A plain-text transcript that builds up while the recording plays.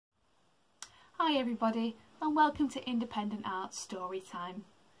Hi everybody and welcome to Independent Art Storytime.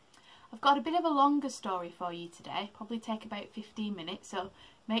 I've got a bit of a longer story for you today, probably take about 15 minutes, so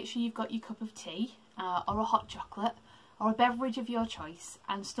make sure you've got your cup of tea or a hot chocolate or a beverage of your choice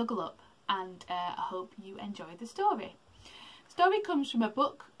and snuggle up, and I hope you enjoy the story. The story comes from a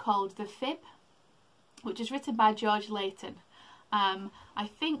book called The Fib, which is written by Layton. I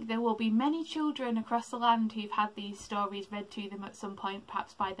think there will be many children across the land who've had these stories read to them at some point,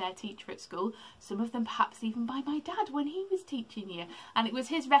 perhaps by their teacher at school, some of them perhaps even by my dad when he was teaching you, and it was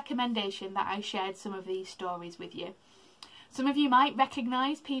his recommendation that I shared some of these stories with you. Some of you might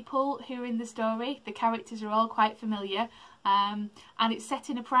recognise people who are in the story. The characters are all quite familiar, and it's set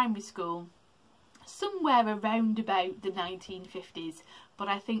in a primary school somewhere around about the 1950s, but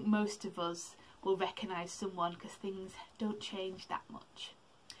I think most of us will recognise someone because things don't change that much.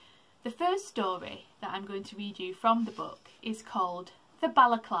 The first story that I'm going to read you from the book is called The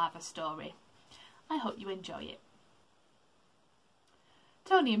Balaclava Story. I hope you enjoy it.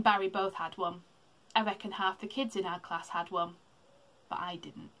 Tony and Barry both had one. I reckon half the kids in our class had one, but I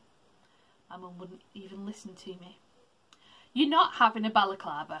didn't. My mum wouldn't even listen to me. "You're not having a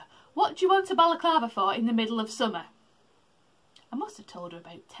balaclava. What do you want a balaclava for in the middle of summer?" I must have told her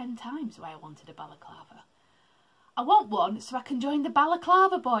about 10 times why I wanted a balaclava. "I want one so I can join the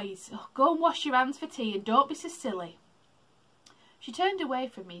Balaclava boys. Oh, go and wash your hands for tea and don't be so silly." She turned away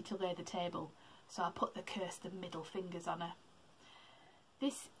from me to lay the table, so I put the cursed middle fingers on her.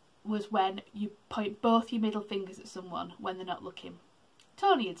 This was when you point both your middle fingers at someone when they're not looking.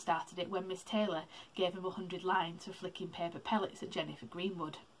 Tony had started it when Miss Taylor gave him 100 lines for flicking paper pellets at Jennifer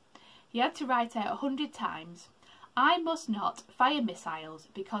Greenwood. He had to write out 100 times, "I must not fire missiles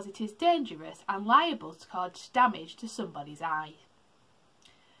because it is dangerous and liable to cause damage to somebody's eye."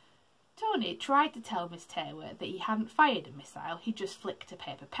 Tony tried to tell Miss Taylor that he hadn't fired a missile, he just flicked a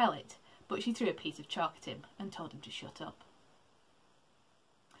paper pellet, but she threw a piece of chalk at him and told him to shut up.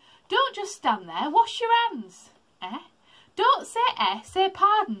 "Don't just stand there, wash your hands." "Eh? Don't say eh, say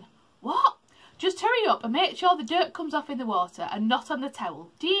pardon." "What?" "Just hurry up and make sure the dirt comes off in the water and not on the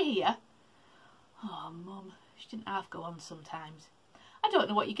towel. Do you hear?" Oh, Mum. She didn't half go on sometimes. "I don't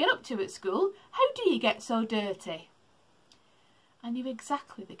know what you get up to at school. How do you get so dirty?" I knew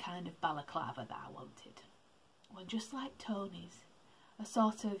exactly the kind of balaclava that I wanted. One just like Tony's, a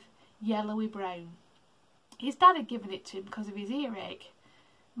sort of yellowy brown. His dad had given it to him because of his earache.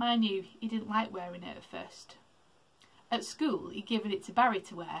 Mind you, he didn't like wearing it at first. At school, he'd given it to Barry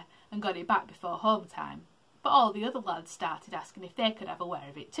to wear and got it back before home time, but all the other lads started asking if they could have a wear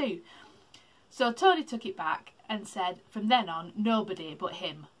of it too. So Tony took it back and said from then on nobody but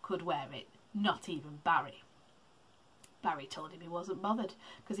him could wear it, not even Barry. Barry told him he wasn't bothered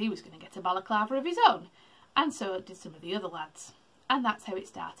because he was going to get a balaclava of his own, and so did some of the other lads. And that's how it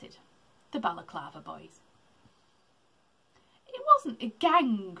started, the Balaclava boys. It wasn't a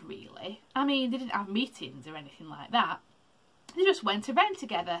gang really. I mean, they didn't have meetings or anything like that. They just went around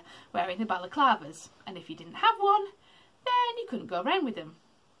together wearing the balaclavas, and if you didn't have one, then you couldn't go around with them.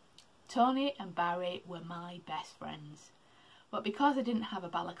 Tony and Barry were my best friends, but because I didn't have a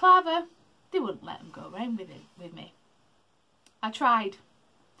balaclava, they wouldn't let them go around with me. I tried.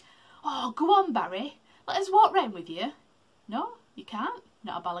 "Oh, go on, Barry, let us walk round with you." "No, you can't,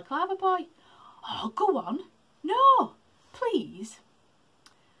 not a balaclava boy." "Oh, go on." "No, please."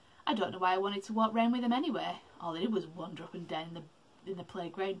 I don't know why I wanted to walk round with them anyway. All they did was wander up and down in the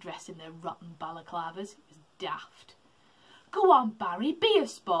playground dressed in their rotten balaclavas. It was daft. "Go on, Barry, be a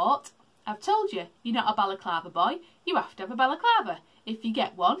sport. I've told you, you're not a balaclava boy. You have to have a balaclava. If you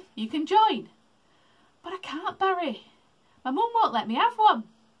get one, you can join." "But I can't, Barry. My mum won't let me have one."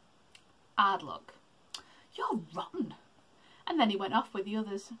 Hard luck. "You're rotten." And then he went off with the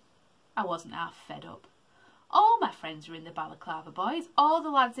others. I wasn't half fed up. All my friends were in the Balaclava boys, all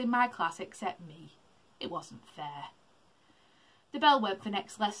the lads in my class except me. It wasn't fair. The bell went for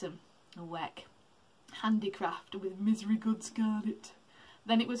next lesson. A weck. Handicraft with misery good scarlet.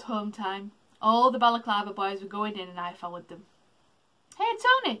 Then it was home time. All the Balaclava boys were going in and I followed them. "Hey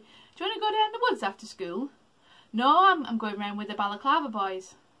Tony, do you want to go down the woods after school?" "No, I'm going round with the Balaclava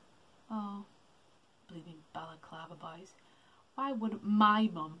boys." Oh, blooming Balaclava boys. Why wouldn't my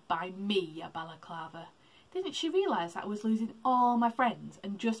mum buy me a balaclava? Didn't she realise that I was losing all my friends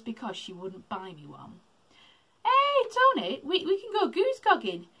and just because she wouldn't buy me one? "Hey Tony, we can go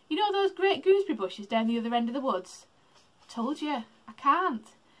goose-gogging. You know those great gooseberry bushes down the other end of the woods?" "Told you, I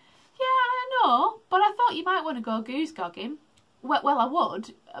can't." "Yeah, I know, but I thought you might want to go goose-gogging." Well, I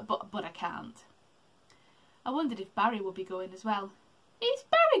would, but I can't." I wondered if Barry would be going as well. "Is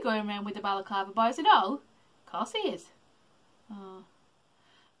Barry going round with the Balaclava boys and all?" "Of course he is." Oh,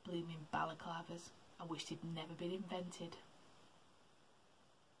 blooming balaclavas. I wish they'd never been invented.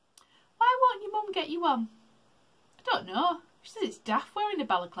 Why won't your mum get you one? I don't know. She says it's daft wearing a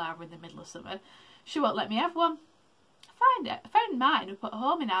balaclava in the middle of summer. She won't let me have one. I found mine up at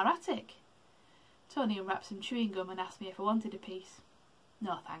home in our attic. Tony unwrapped some chewing gum and asked me if I wanted a piece.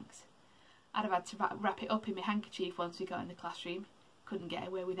 No thanks. I'd have had to wrap it up in my handkerchief once we got in the classroom. Couldn't get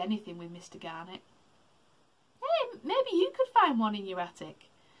away with anything with Mr. Garnett. Hey, maybe you could find one in your attic.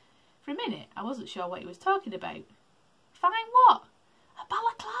 For a minute, I wasn't sure what he was talking about. Find what? A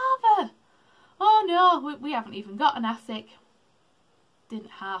balaclava! Oh no, we haven't even got an attic.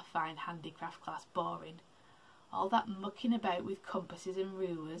 Didn't half find handicraft class boring. All that mucking about with compasses and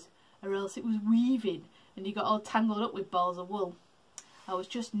rulers, or else it was weaving and you got all tangled up with balls of wool. I was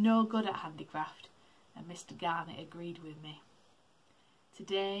just no good at handicraft, and Mr. Garnett agreed with me.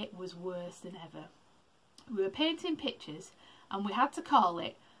 Today was worse than ever. We were painting pictures and we had to call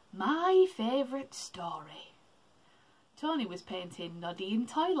it My Favourite Story. Tony was painting Noddy in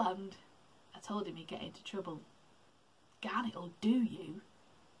Toyland. I told him he'd get into trouble. Garnett'll do you.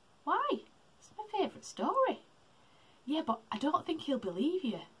 Why? It's my favourite story. Yeah, but I don't think he'll believe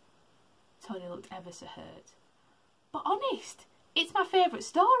you. Tony looked ever so hurt. But honest, it's my favourite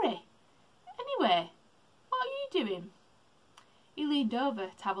story. Anyway, what are you doing? He leaned over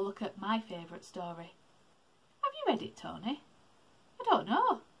to have a look at my favourite story. Have you read it, Tony? I don't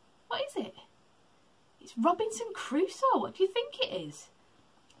know. What is it? It's Robinson Crusoe. What do you think it is?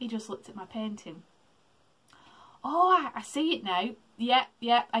 He just looked at my painting. Oh, I see it now. Yeah,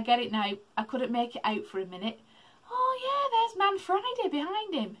 I get it now. I couldn't make it out for a minute. Oh yeah, there's Man Friday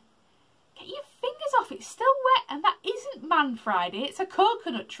behind him. Get your fingers off, it's still wet, and that isn't Man Friday, it's a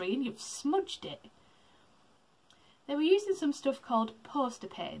coconut tree and you've smudged it. They were using some stuff called poster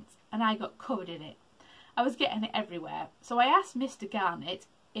paint and I got covered in it. I was getting it everywhere, so I asked Mr. Garnett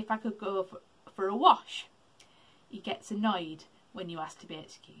if I could go for a wash. He gets annoyed when you ask to be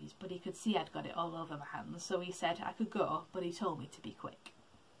excused, but he could see I'd got it all over my hands, so he said I could go, but he told me to be quick.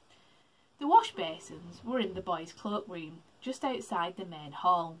 The wash basins were in the boys' cloakroom, just outside the main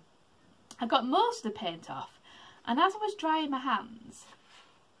hall. I got most of the paint off, and as I was drying my hands,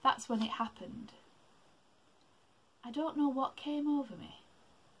 that's when it happened. I don't know what came over me.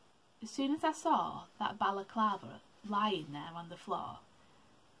 As soon as I saw that balaclava lying there on the floor,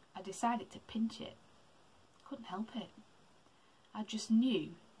 I decided to pinch it. Couldn't help it. I just knew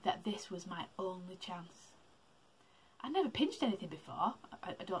that this was my only chance. I never pinched anything before.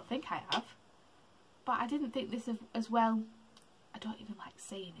 I don't think I have. But I didn't think this as well. I don't even like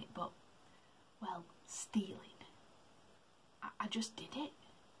saying it, but, well, stealing. I just did it.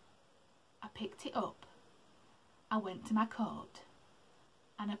 I picked it up. I went to my coat.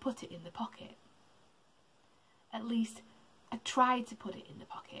 And I put it in the pocket. At least, I tried to put it in the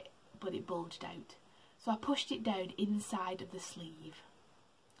pocket, but it bulged out. So I pushed it down inside of the sleeve.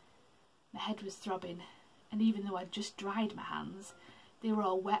 My head was throbbing, and even though I'd just dried my hands, they were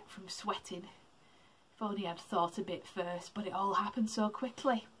all wet from sweating. If only I'd thought a bit first, but it all happened so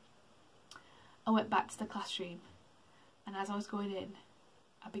quickly. I went back to the classroom, and as I was going in,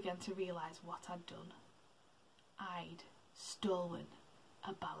 I began to realise what I'd done. I'd stolen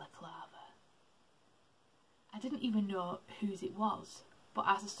a balaclava. I didn't even know whose it was, but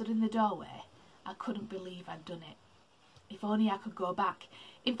as I stood in the doorway, I couldn't believe I'd done it. If only I could go back.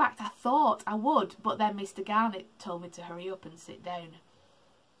 In fact, I thought I would, but then Mr. Garnett told me to hurry up and sit down.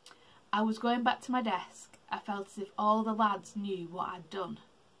 I was going back to my desk. I felt as if all the lads knew what I'd done.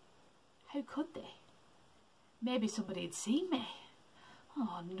 How could they? Maybe somebody had seen me.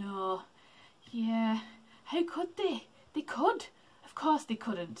 Oh no. Yeah, how could they? They could. Of course they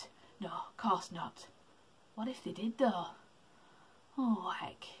couldn't. No, of course not. What if they did though? Oh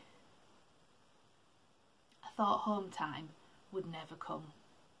heck. I thought home time would never come.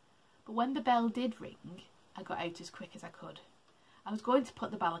 But when the bell did ring, I got out as quick as I could. I was going to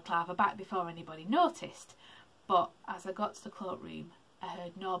put the balaclava back before anybody noticed, but as I got to the cloakroom, I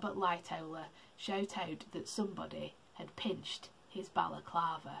heard Norbert Lightowler shout out that somebody had pinched his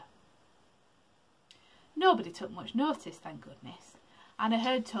balaclava. Nobody took much notice, thank goodness, and I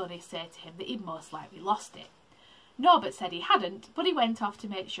heard Tony say to him that he'd most likely lost it. Norbert said he hadn't, but he went off to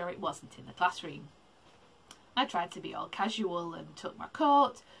make sure it wasn't in the classroom. I tried to be all casual and took my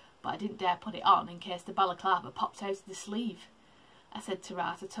coat, but I didn't dare put it on in case the balaclava popped out of the sleeve. I said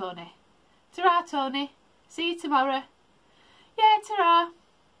ta-ra to Tony. Ta-ra, Tony. See you tomorrow. Yeah, ta-ra.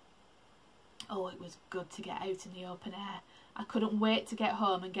 Oh, it was good to get out in the open air. I couldn't wait to get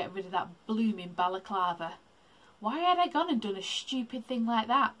home and get rid of that blooming balaclava. Why had I gone and done a stupid thing like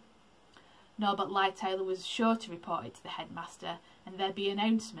that? Norbert Lightoller was sure to report it to the headmaster, and there'd be an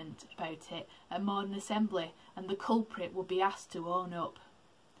announcement about it at morning assembly, and the culprit would be asked to own up.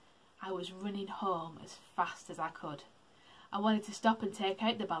 I was running home as fast as I could. I wanted to stop and take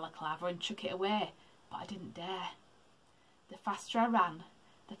out the balaclava and chuck it away, but I didn't dare. The faster I ran,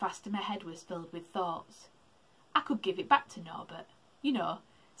 the faster my head was filled with thoughts. I could give it back to Norbert. You know,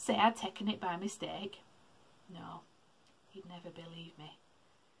 say I'd taken it by mistake. No, he'd never believe me.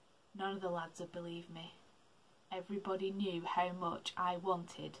 None of the lads would believe me. Everybody knew how much I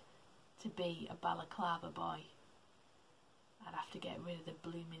wanted to be a balaclava boy. I'd have to get rid of the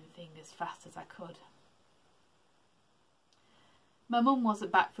blooming thing as fast as I could. My mum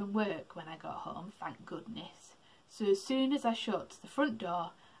wasn't back from work when I got home, thank goodness. So as soon as I shut the front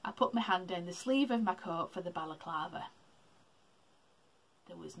door, I put my hand down the sleeve of my coat for the balaclava.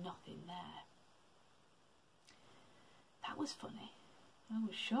 There was nothing there. That was funny. I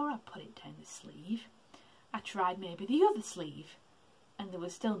was sure I put it down the sleeve. I tried maybe the other sleeve, and there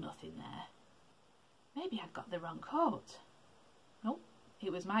was still nothing there. Maybe I'd got the wrong coat. Nope,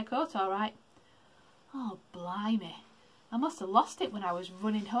 it was my coat all right. Oh, blimey. I must have lost it when I was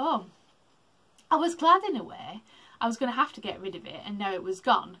running home. I was glad in a way. I was going to have to get rid of it, and now it was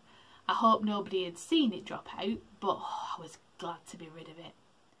gone. I hope nobody had seen it drop out, but I was glad to be rid of it.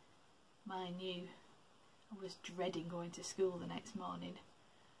 Mind you, I was dreading going to school the next morning.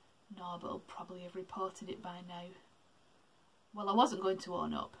 Norbert will probably have reported it by now. Well, I wasn't going to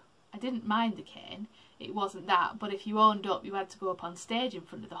own up. I didn't mind the cane, it wasn't that, but if you owned up you had to go up on stage in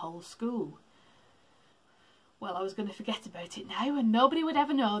front of the whole school. Well, I was going to forget about it now, and nobody would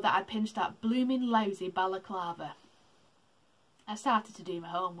ever know that I'd pinched that blooming lousy balaclava. I started to do my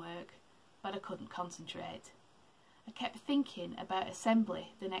homework, but I couldn't concentrate. I kept thinking about assembly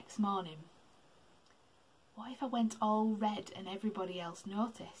the next morning. What if I went all red and everybody else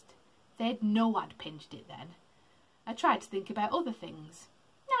noticed? They'd know I'd pinched it then. I tried to think about other things,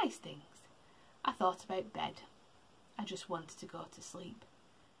 nice things. I thought about bed. I just wanted to go to sleep.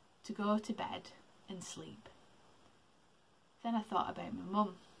 To go to bed and sleep. Then I thought about my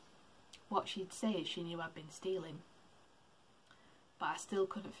mum, what she'd say if she knew I'd been stealing. But I still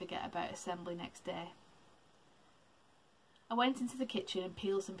couldn't forget about assembly next day. I went into the kitchen and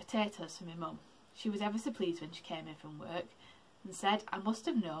peeled some potatoes for my mum. She was ever so pleased when she came in from work and said I must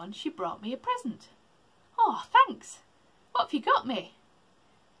have known she brought me a present. Oh, thanks. What have you got me?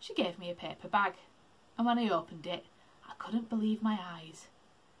 She gave me a paper bag, and when I opened it, I couldn't believe my eyes.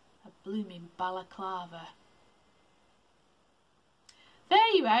 A blooming balaclava.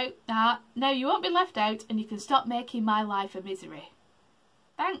 There you are. Now you won't be left out, and you can stop making my life a misery.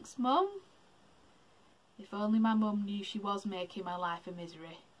 Thanks, Mum. If only my mum knew she was making my life a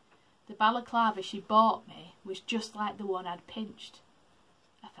misery. The balaclava she bought me was just like the one I'd pinched.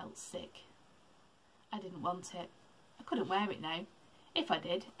 I felt sick. I didn't want it. I couldn't wear it now. If I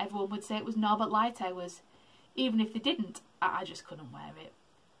did, everyone would say it was Norbert Lighttower's. Even if they didn't, I just couldn't wear it.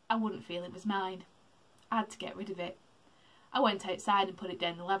 I wouldn't feel it was mine. I had to get rid of it. I went outside and put it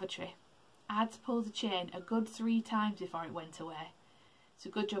down the lavatory. I had to pull the chain a good 3 times before it went away. It's a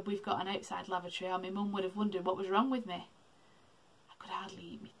good job we've got an outside lavatory, or my mum would have wondered what was wrong with me. I could hardly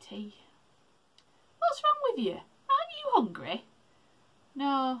eat my tea. What's wrong with you? Aren't you hungry?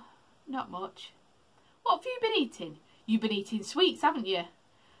 No, not much. What have you been eating? You've been eating sweets, haven't you?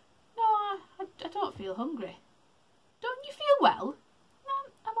 No, I don't feel hungry. Don't you feel well?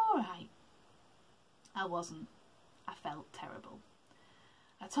 No, I'm all right. I wasn't. I felt terrible.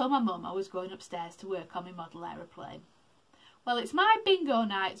 I told my mum I was going upstairs to work on my model aeroplane. Well, it's my bingo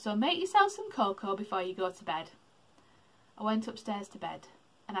night, so make yourself some cocoa before you go to bed. I went upstairs to bed,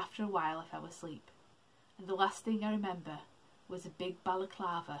 and after a while I fell asleep. And the last thing I remember was a big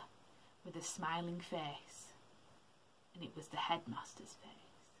balaclava with a smiling face. And it was the headmaster's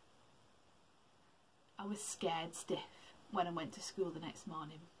face. I was scared stiff when I went to school the next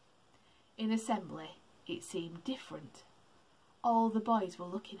morning. In assembly, it seemed different. All the boys were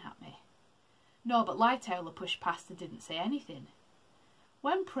looking at me. Norbert Lightoller pushed past and didn't say anything.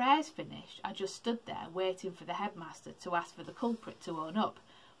 When prayers finished, I just stood there waiting for the headmaster to ask for the culprit to own up,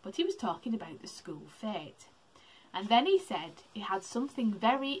 but he was talking about the school fete. And then he said he had something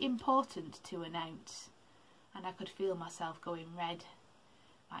very important to announce, and I could feel myself going red.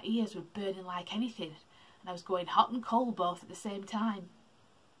 My ears were burning like anything, and I was going hot and cold both at the same time.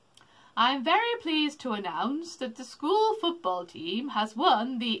 I am very pleased to announce that the school football team has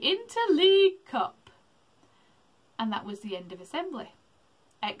won the Inter-League Cup. And that was the end of assembly,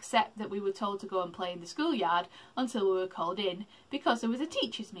 except that we were told to go and play in the schoolyard until we were called in because there was a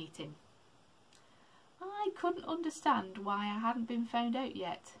teachers' meeting. I couldn't understand why I hadn't been found out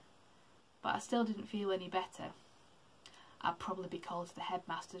yet. but I still didn't feel any better. I'd probably be called to the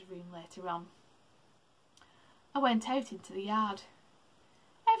headmaster's room later on. I went out into the yard.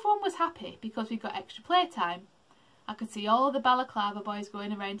 Everyone was happy because we got extra playtime. I could see all the Balaclava boys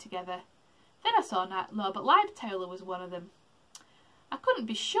going around together. Then I saw Norbert Leibtauler was one of them. I couldn't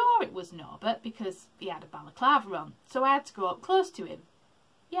be sure it was Norbert because he had a balaclava on, so I had to go up close to him.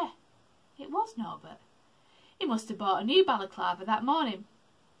 Yeah, it was Norbert. He must have bought a new balaclava that morning.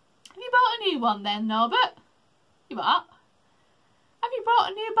 Have you bought a new one then, Norbert? You what? Have you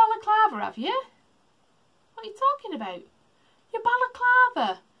brought a new balaclava, have you? What are you talking about? Your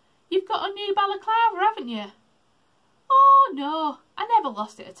balaclava. You've got a new balaclava, haven't you? Oh, no, I never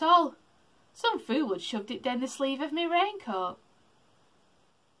lost it at all. Some fool had shoved it down the sleeve of my raincoat.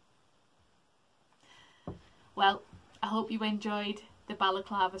 Well, I hope you enjoyed the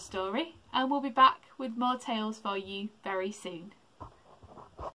balaclava story, and we'll be back with more tales for you very soon.